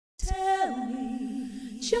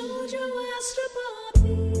JoJo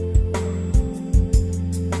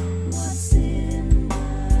what's in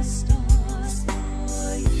the stars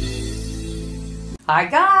for you? Hi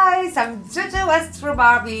guys, I'm JoJo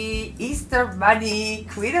Barbie, Easter Bunny,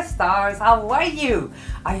 Queen of Stars. How are you?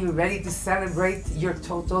 Are you ready to celebrate your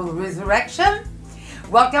total resurrection?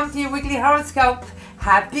 Welcome to your weekly horoscope.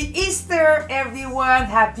 Happy Easter, everyone.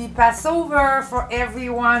 Happy Passover for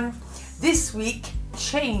everyone. This week,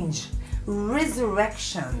 change,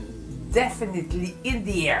 resurrection, definitely in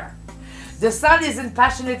the air. The sun is in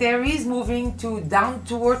passionate Aries, moving to down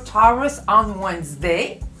toward Taurus on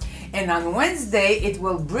Wednesday. And on Wednesday, it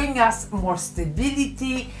will bring us more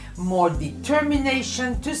stability, more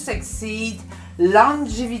determination to succeed,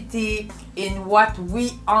 longevity in what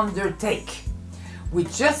we undertake. We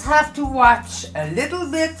just have to watch a little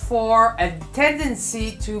bit for a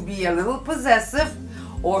tendency to be a little possessive,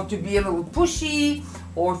 or to be a little pushy,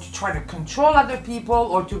 or to try to control other people,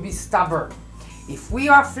 or to be stubborn. If we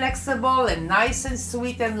are flexible and nice and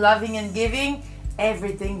sweet and loving and giving,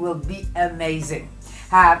 everything will be amazing.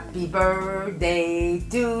 Happy birthday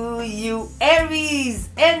to you, Aries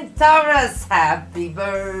and Taurus. Happy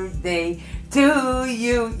birthday to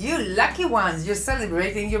you. You lucky ones, you're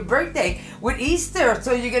celebrating your birthday with Easter.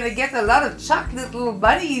 So you're going to get a lot of chocolate little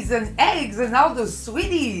bunnies and eggs and all those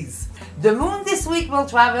sweeties. The moon this week will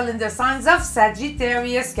travel in the signs of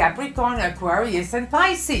Sagittarius, Capricorn, Aquarius, and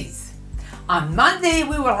Pisces. On Monday,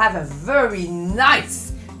 we will have a very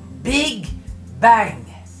nice big bang.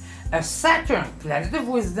 A Saturn, planet of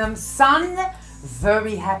wisdom, Sun,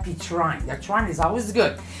 very happy trine. The trine is always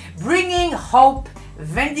good. Bringing hope,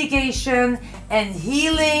 vindication, and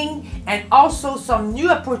healing, and also some new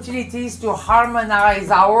opportunities to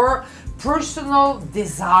harmonize our personal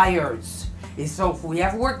desires. So we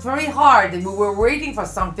have worked very hard and we were waiting for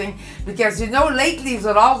something, because you know lately with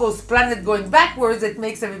all those planets going backwards, it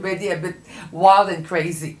makes everybody a bit wild and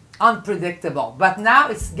crazy, unpredictable. But now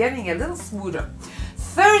it's getting a little smoother.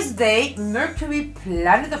 Thursday, Mercury,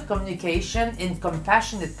 planet of communication in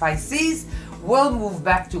compassionate Pisces, will move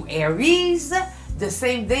back to Aries. The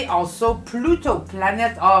same day also, Pluto,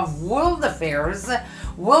 planet of world affairs,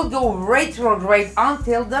 will go retrograde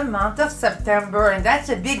until the month of September, and that's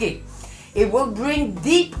a biggie. It will bring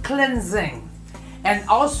deep cleansing and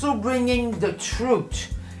also bringing the truth.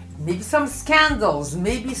 Maybe some scandals,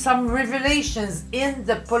 maybe some revelations in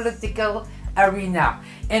the political arena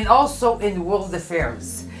and also in world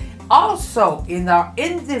affairs. Also in our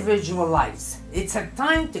individual lives. It's a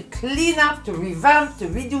time to clean up, to revamp, to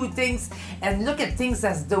redo things and look at things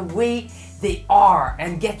as the way they are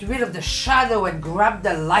and get rid of the shadow and grab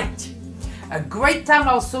the light. A great time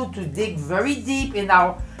also to dig very deep in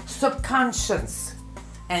our subconscious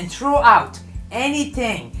and throw out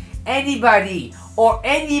anything, anybody, or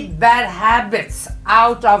any bad habits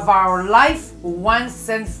out of our life once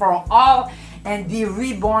and for all, and be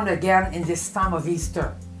reborn again in this time of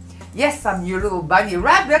Easter. Yes, I'm your little bunny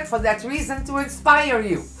rabbit for that reason, to inspire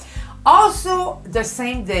you. Also, the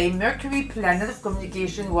same day, Mercury, planet of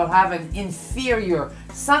communication, will have an inferior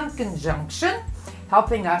Sun conjunction,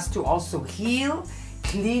 helping us to also heal,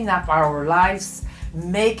 clean up our lives,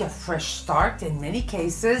 make a fresh start in many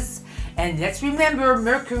cases. And let's remember,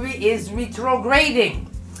 Mercury is retrograding,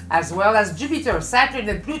 as well as Jupiter, Saturn,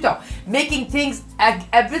 and Pluto, making things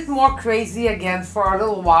a bit more crazy again for a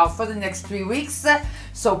little while, for the next 3 weeks.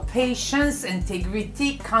 So patience,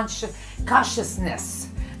 integrity, cautiousness,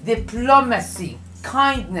 diplomacy,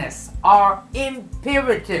 kindness are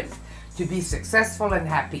imperative to be successful and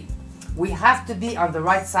happy. We have to be on the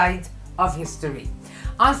right side of history.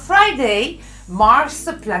 On Friday, Mars,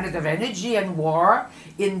 the planet of energy and war,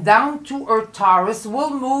 in down-to-earth Taurus,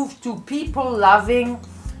 will move to people-loving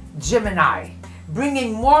Gemini,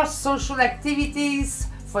 bringing more social activities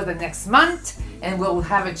for the next month, and we'll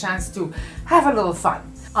have a chance to have a little fun.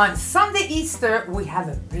 On Sunday, Easter, we have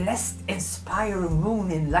a blessed, inspiring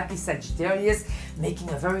moon in lucky Sagittarius, making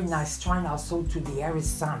a very nice trine also to the Aries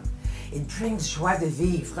sun. It brings joie de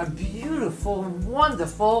vivre, a beautiful,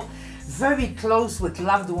 wonderful, very close with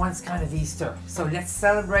loved ones kind of Easter. So let's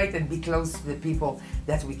celebrate and be close to the people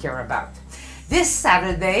that we care about. This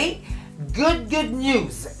Saturday, good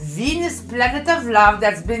news. Venus, planet of love,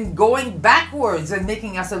 that's been going backwards and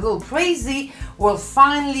making us a little crazy, will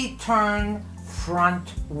finally turn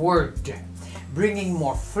frontward, bringing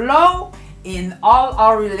more flow in all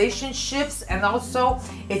our relationships, and also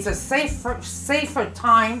it's a safer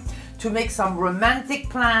time to make some romantic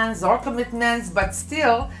plans or commitments, but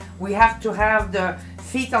still we have to have the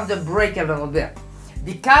feet on the brake a little bit.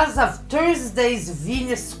 Because of Thursday's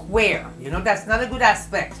Venus square, you know, that's not a good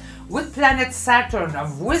aspect. With planet Saturn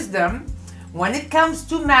of wisdom, When it comes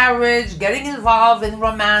to marriage, getting involved in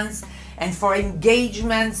romance, and for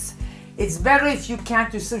engagements, it's better if you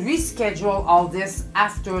can to reschedule all this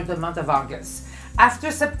after the month of August.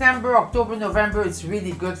 After September, October, November, it's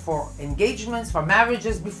really good for engagements, for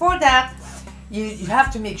marriages. Before that, you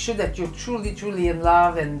have to make sure that you're truly in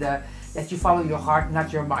love and that you follow your heart,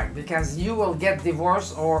 not your mind, because you will get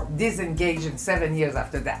divorced or disengaged in 7 years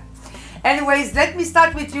after that. Anyways, let me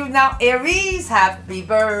start with you now. Aries, happy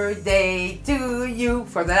birthday to you.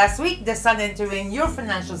 For the last week, the sun entering your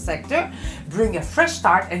financial sector bring a fresh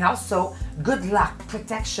start and also good luck,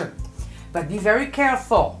 protection. But be very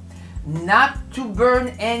careful not to burn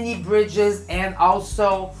any bridges, and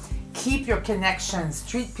also keep your connections.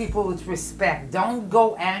 Treat people with respect. Don't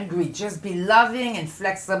go angry. Just be loving and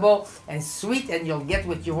flexible and sweet, and you'll get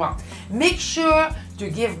what you want. Make sure to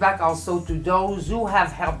give back also to those who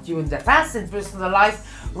have helped you in the past. In personal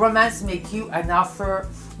life, romance make you an offer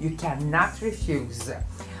you cannot refuse.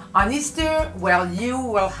 On Easter, well, you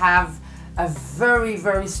will have a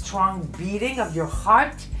very strong beating of your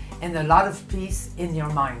heart and a lot of peace in your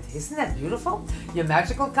mind. Isn't that beautiful? Your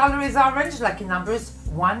magical color is orange, lucky numbers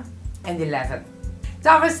 1 and 11.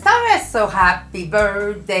 Taurus, so happy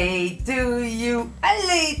birthday to you,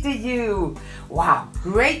 allez to you. Wow,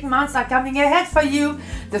 great months are coming ahead for you.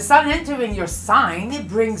 The sun entering your sign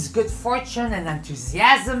brings good fortune and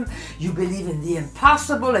enthusiasm. You believe in the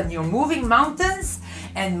impossible and you're moving mountains.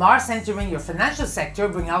 And Mars entering your financial sector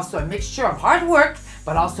bring also a mixture of hard work,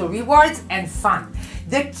 but also rewards and fun.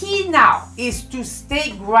 The key now is to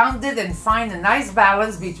stay grounded and find a nice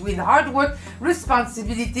balance between hard work,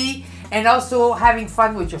 responsibility, and also having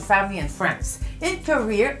fun with your family and friends. In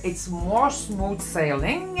career, it's more smooth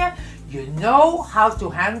sailing. You know how to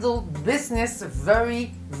handle business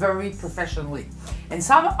very professionally. And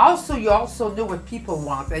you also know what people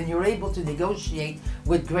want, and you're able to negotiate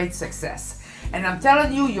with great success. And I'm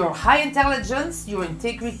telling you, your high intelligence, your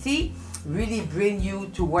integrity, really bring you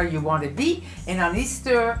to where you want to be. And on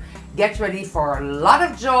Easter, get ready for a lot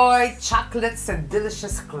of joy, chocolates, and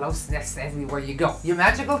delicious closeness everywhere you go. Your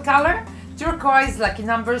magical color, turquoise, lucky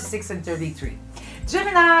numbers 6 and 33.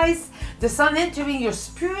 Geminis, the sun entering your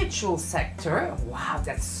spiritual sector. Wow,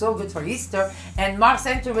 that's so good for Easter. And Mars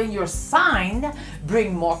entering your sign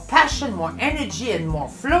bring more passion, more energy, and more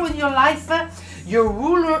flow in your life. Your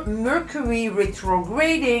ruler Mercury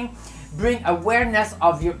retrograding bring awareness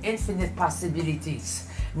of your infinite possibilities.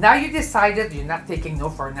 Now you decided you're not taking no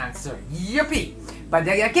for an answer. Yippee! But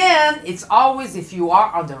then again, it's always if you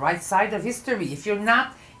are on the right side of history. If you're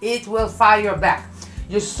not, it will fire back.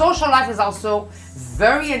 Your social life is also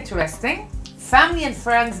very interesting. Family and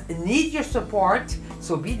friends need your support,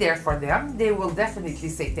 so be there for them. They will definitely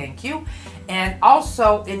say thank you. And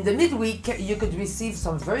also in the midweek, you could receive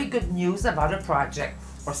some very good news about a project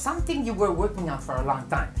or something you were working on for a long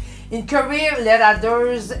time. In career, let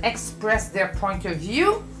others express their point of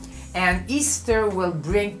view, and Easter will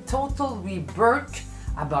bring total rebirth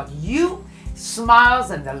about you,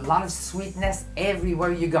 smiles, and a lot of sweetness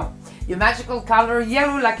everywhere you go. Your magical color,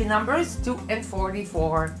 yellow, lucky numbers 2 and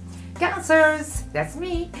 44. Cancers, that's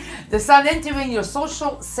me. The sun entering your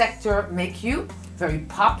social sector make you very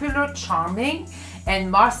popular, charming,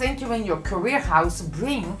 and Mars entering your career house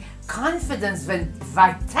bring confidence,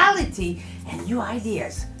 vitality, and new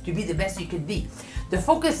ideas to be the best you could be. The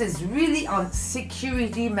focus is really on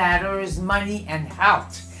security matters, money, and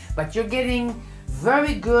health. But you're getting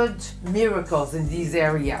very good miracles in these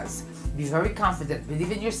areas. Be very confident,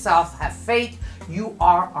 believe in yourself, have faith. You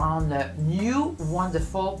are on a new,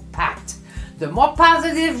 wonderful path. The more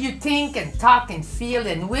positive you think and talk and feel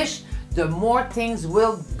and wish, the more things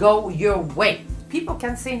will go your way. People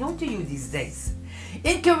can't say no to you these days.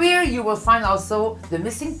 In career, you will find also the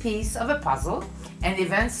missing piece of a puzzle, and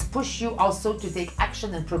events push you also to take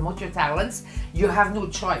action and promote your talents. You have no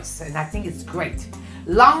choice, and I think it's great.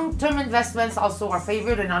 Long-term investments also are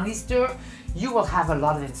favored, and on Easter, you will have a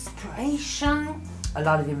lot of inspiration, a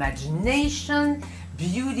lot of imagination,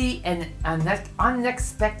 beauty, and an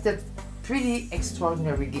unexpected, pretty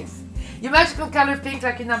extraordinary gift. Your magical color, pink,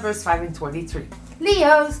 lucky numbers 5 and 23.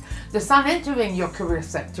 Leos, the sun entering your career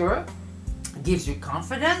sector gives you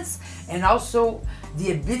confidence and also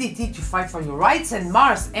the ability to fight for your rights, and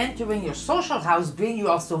Mars entering your social house bring you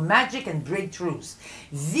also magic and breakthroughs.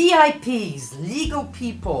 VIPs, legal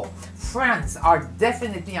people, friends are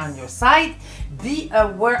definitely on your side. Be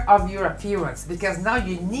aware of your appearance, because now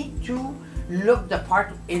you need to look the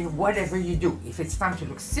part in whatever you do. If it's time to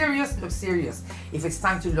look serious, look serious. If it's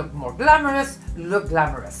time to look more glamorous, look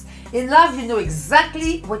glamorous. In love, you know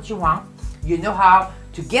exactly what you want. You know how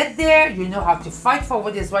to get there, you know how to fight for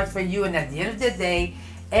what is right for you, and at the end of the day,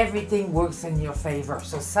 everything works in your favor.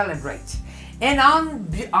 So celebrate. And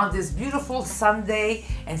on this beautiful Sunday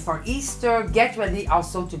and for Easter, get ready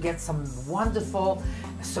also to get some wonderful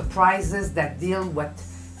surprises that deal with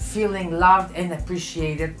feeling loved and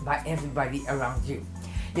appreciated by everybody around you.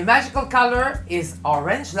 Your magical color is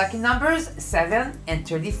orange. Lucky numbers 7 and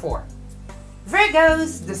 34.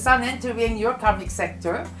 Virgos, the Sun entering your karmic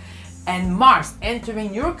sector and Mars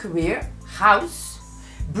entering your career house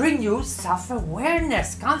bring you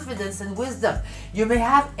self-awareness, confidence, and wisdom. You may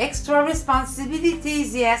have extra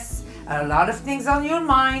responsibilities, yes, a lot of things on your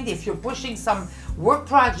mind. If you're pushing some work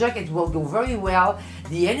project, it will go very well.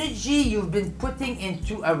 The energy you've been putting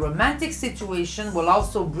into a romantic situation will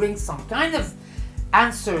also bring some kind of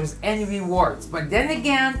answers and rewards. But then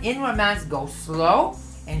again, in romance, go slow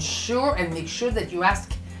and sure and make sure that you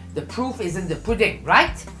ask, the proof is in the pudding,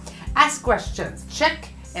 right? Ask questions, check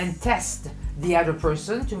and test the other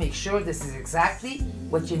person to make sure this is exactly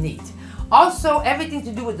what you need. Also, everything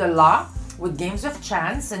to do with the law, with games of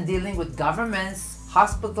chance and dealing with governments,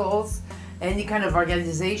 hospitals, any kind of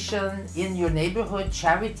organization in your neighborhood,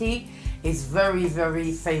 charity, is very,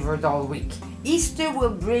 very favored all week. Easter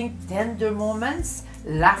will bring tender moments,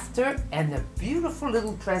 laughter, and a beautiful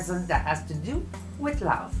little present that has to do with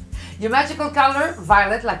love. Your magical color,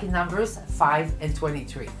 violet, lucky numbers 5 and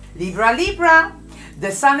 23. Libra,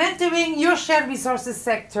 the Sun entering your shared resources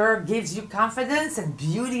sector gives you confidence and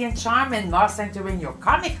beauty and charm, and Mars entering your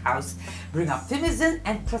karmic house bring optimism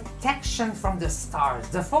and protection from the stars.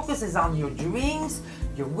 The focus is on your dreams,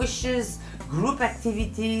 your wishes, group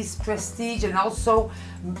activities, prestige, and also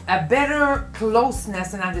a better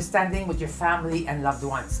closeness and understanding with your family and loved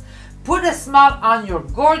ones. Put a smile on your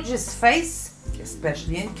gorgeous face,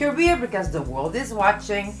 especially in career, because the world is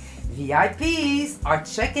watching. VIPs are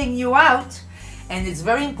checking you out. And it's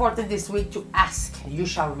very important this week to ask. You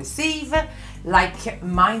shall receive.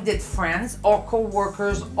 Like-minded friends or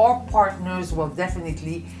co-workers or partners will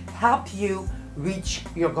definitely help you reach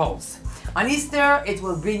your goals. On Easter, it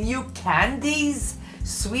will bring you candies,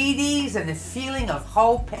 sweeties, and a feeling of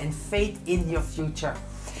hope and faith in your future.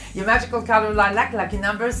 Your magical color, lilac, lucky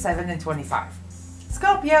numbers 7 and 25.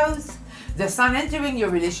 Scorpios, the Sun entering your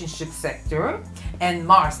relationship sector and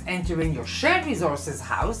Mars entering your shared resources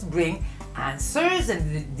house bring answers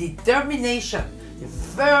and determination. You're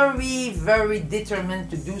very, very determined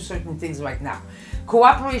to do certain things right now.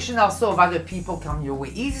 Cooperation also of other people come your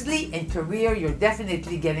way easily. In career, you're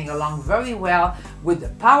definitely getting along very well with the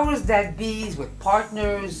powers that be, with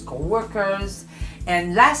partners, co-workers,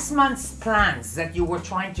 and last month's plans that you were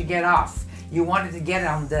trying to get off. You wanted to get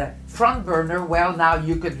on the front burner. Well, now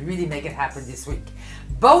you could really make it happen this week.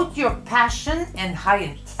 Both your passion and high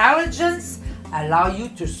intelligence allow you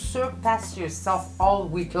to surpass yourself all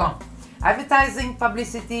week long. Advertising,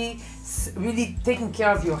 publicity, really taking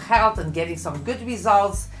care of your health and getting some good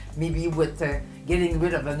results, maybe with getting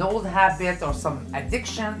rid of an old habit or some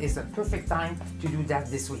addiction, is a perfect time to do that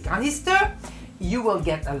this week. On Easter, you will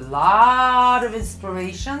get a lot of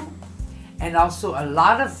inspiration and also a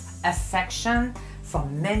lot of affection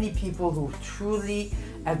from many people who truly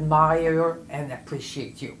admire and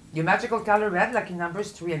appreciate you. Your magical color, red, lucky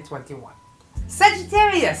numbers 3 and 21.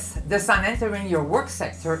 Sagittarius, the Sun entering your work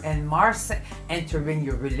sector and Mars entering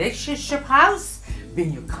your relationship house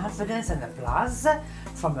bring you confidence and applause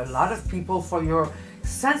from a lot of people for your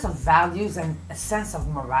sense of values and a sense of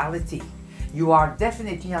morality. You are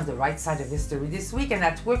definitely on the right side of history this week, and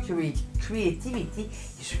at work your creativity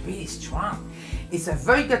is really strong. It's a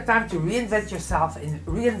very good time to reinvent yourself and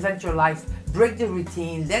reinvent your life, break the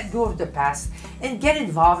routine, let go of the past, and get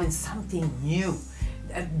involved in something new.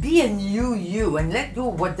 Be a new you and let go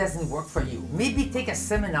of what doesn't work for you. Maybe take a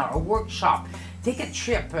seminar, a workshop, take a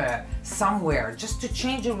trip somewhere just to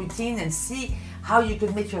change your routine and see how you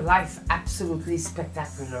could make your life absolutely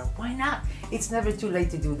spectacular. Why not? It's never too late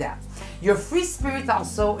to do that. Your free spirit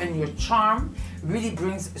also and your charm really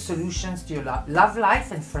brings solutions to your love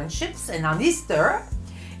life and friendships. And on Easter,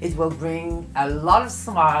 it will bring a lot of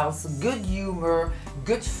smiles, good humor,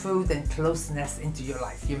 good food, and closeness into your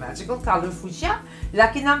life. Your magical color, fuchsia,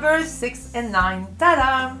 lucky numbers 6 and 9.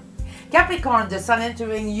 Ta-da! Capricorn, the Sun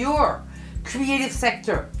entering your creative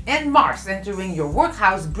sector and Mars entering your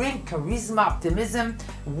workhouse bring charisma, optimism,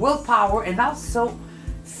 willpower, and also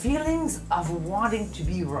feelings of wanting to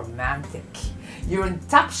be romantic. You're in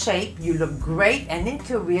top shape, you look great, and in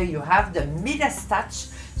career you have the Midas touch,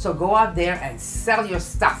 so go out there and sell your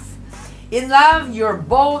stuff. In love, your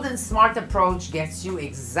bold and smart approach gets you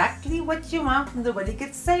exactly what you want. Nobody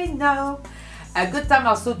could say no. A good time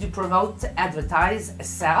also to promote, advertise,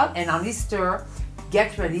 sell, and on Easter,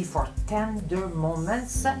 get ready for tender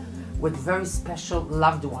moments with very special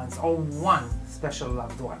loved ones or one special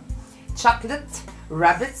loved one. Chocolate,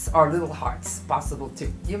 rabbits, or little hearts, possible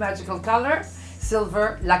too. Your magical color,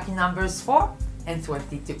 silver, lucky numbers 4 and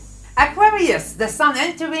 22. Aquarius, the sun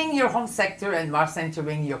entering your home sector and Mars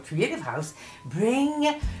entering your creative house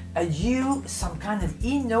bring you some kind of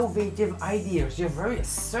innovative ideas. You're very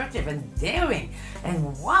assertive and daring,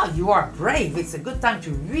 and wow, you are brave. It's a good time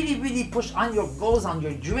to really push on your goals, on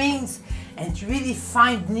your dreams, and to really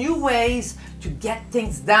find new ways to get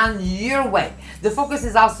things done your way. The focus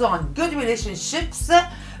is also on good relationships,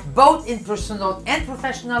 both in personal and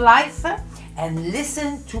professional life, and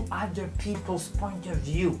listen to other people's point of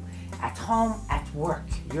view. At home, at work,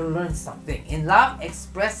 you'll learn something. In love,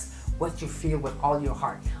 express what you feel with all your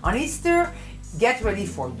heart. On Easter, get ready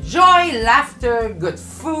for joy, laughter, good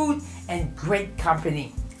food, and great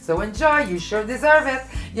company. So enjoy, you sure deserve it.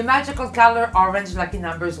 Your magical color, orange, lucky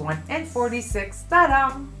numbers 1 and 46.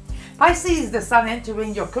 Ta-da! Pisces, the sun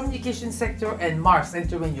entering your communication sector and Mars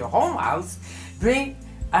entering your home house bring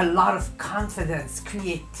a lot of confidence,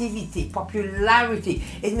 creativity, popularity.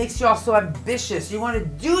 It makes you also ambitious. You want to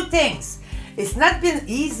do things. It's not been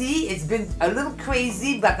easy. It's been a little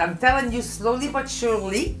crazy, but I'm telling you, slowly but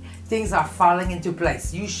surely, things are falling into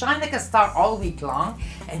place. You shine like a star all week long,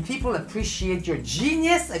 and people appreciate your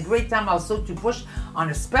genius. A great time also to push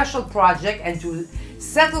on a special project and to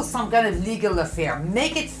settle some kind of legal affair.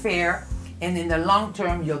 Make it fair, and in the long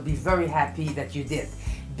term, you'll be very happy that you did.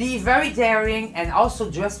 Be very daring and also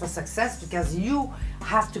dress for success, because you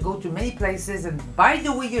have to go to many places, and by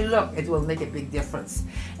the way you look, it will make a big difference.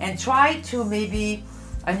 And try to maybe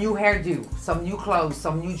a new hairdo, some new clothes,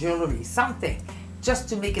 some new jewelry, something, just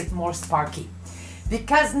to make it more sparky.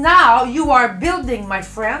 Because now you are building, my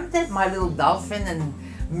friend, my little dolphin and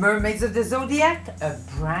mermaids of the zodiac, a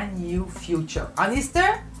brand new future. On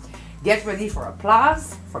Easter, get ready for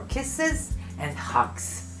applause, for kisses and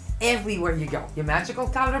hugs everywhere you go. Your magical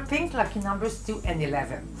color, pink, lucky numbers 2 and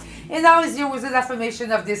 11. And now is your wizard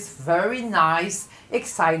affirmation of this very nice,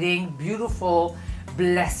 exciting, beautiful,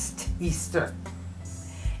 blessed Easter.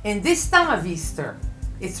 In this time of Easter,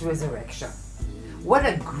 it's resurrection. What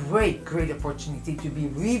a great opportunity to be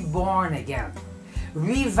reborn again,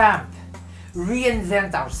 revamp,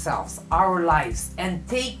 reinvent ourselves, our lives, and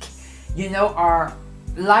take, our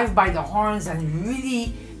life by the horns and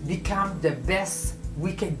really become the best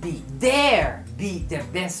we can be. Dare be the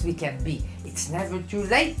best we can be. It's never too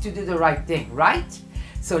late to do the right thing, right?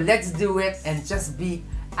 So let's do it and just be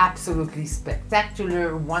absolutely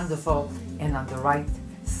spectacular, wonderful, and on the right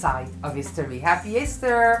side of history. Happy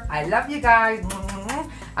Easter! I love you guys.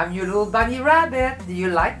 I'm your little bunny rabbit. Do you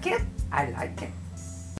like it? I like it.